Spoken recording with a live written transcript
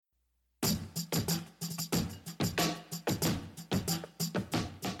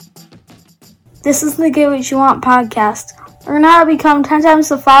This is the Get What You Want podcast. Learn how to become 10 times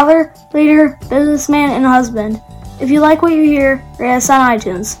the father, leader, businessman, and husband. If you like what you hear, rate us on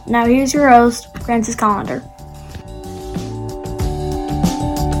iTunes. Now here's your host, Francis Collender.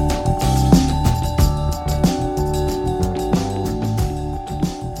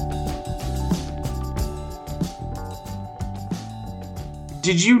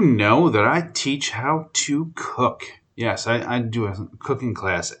 Did you know that I teach how to cook? Yes, I do a cooking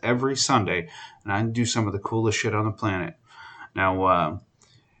class every Sunday, and I do some of the coolest shit on the planet. Now,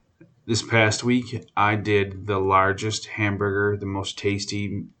 this past week, I did the largest hamburger, the most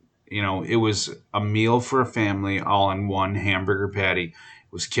tasty, it was a meal for a family all in one hamburger patty.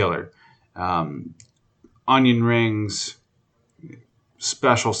 It was killer. Onion rings,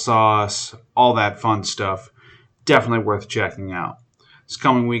 special sauce, all that fun stuff. Definitely worth checking out. This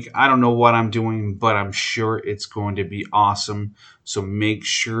coming week, I don't know what I'm doing, but I'm sure it's going to be awesome. So make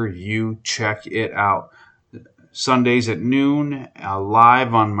sure you check it out. Sundays at noon,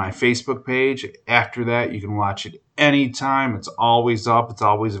 live on my Facebook page. After that, you can watch it anytime. It's always up. It's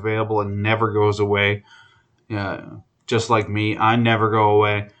always available. It never goes away. Just like me, I never go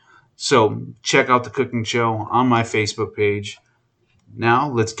away. So check out the cooking show on my Facebook page. Now,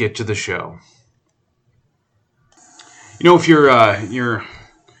 let's get to the show. If you're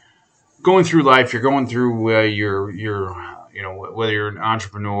going through life, you're going through whether you're an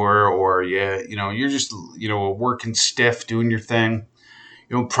entrepreneur or you're just working stiff, doing your thing.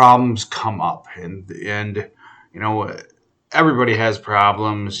 Problems come up, and everybody has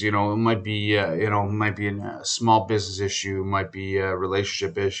problems. It might be a small business issue, it might be a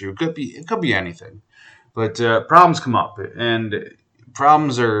relationship issue. It could be anything, but problems come up, and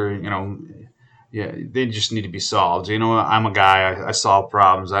problems are they just need to be solved. I'm a guy. I solve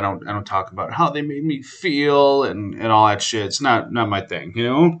problems. I don't talk about how they made me feel and all that shit. It's not my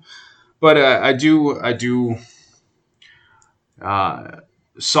thing, But I do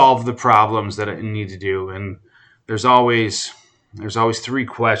solve the problems that I need to do. And there's always three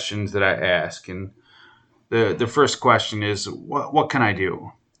questions that I ask. And the first question is, what can I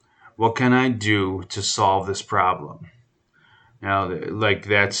do? What can I do to solve this problem? Now,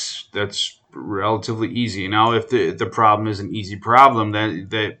 that's relatively easy. Now, if the problem is an easy problem,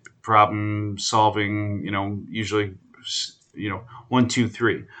 that problem solving, usually, 1, 2,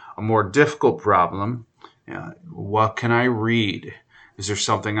 3. A more difficult problem, what can I read? Is there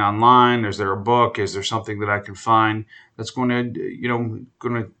something online? Is there a book? Is there something that I can find that's going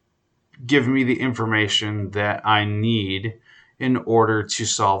to give me the information that I need in order to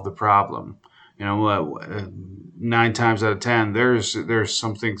solve the problem? 9 times out of 10, there's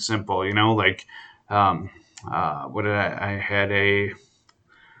something simple, I had a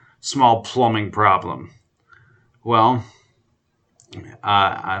small plumbing problem. Well,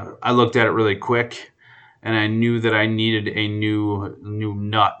 I looked at it really quick, and I knew that I needed a new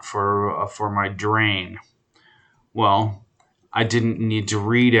nut for my drain. Well, I didn't need to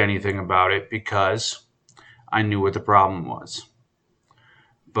read anything about it because I knew what the problem was.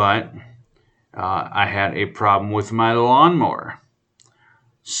 But I had a problem with my lawnmower.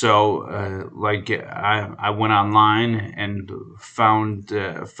 So, I went online and found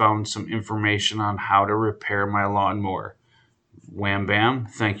some information on how to repair my lawnmower. Wham bam,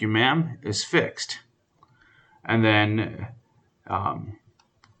 thank you ma'am, is fixed. And then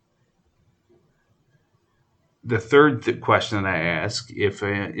the third question that I ask, if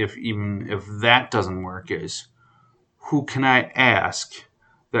that doesn't work, is who can I ask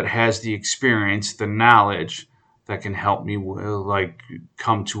that has the experience, the knowledge that can help me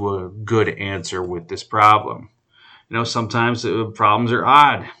come to a good answer with this problem. Sometimes problems are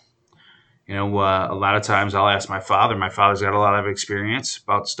odd. A lot of times I'll ask my father. My father's got a lot of experience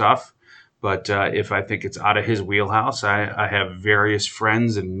about stuff, but if I think it's out of his wheelhouse, I have various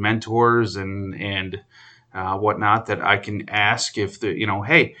friends and mentors and whatnot that I can ask if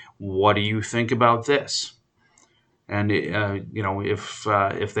hey, what do you think about this? And if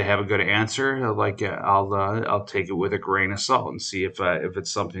they have a good answer, I'll take it with a grain of salt and see if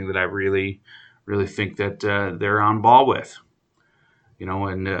it's something that I really think that they're on ball with.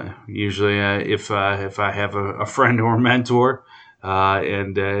 And usually if I have a friend or a mentor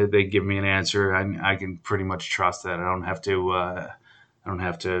and they give me an answer, I can pretty much trust that. I don't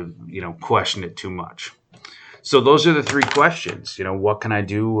have to question it too much. So those are the three questions. What can I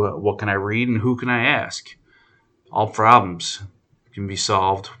do? What can I read? And who can I ask? All problems can be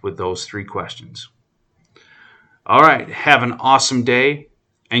solved with those three questions. All right, have an awesome day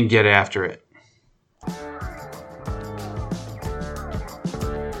and get after it.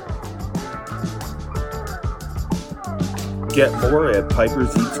 Get more at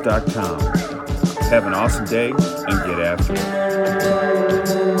piperseats.com. Have an awesome day and get after it.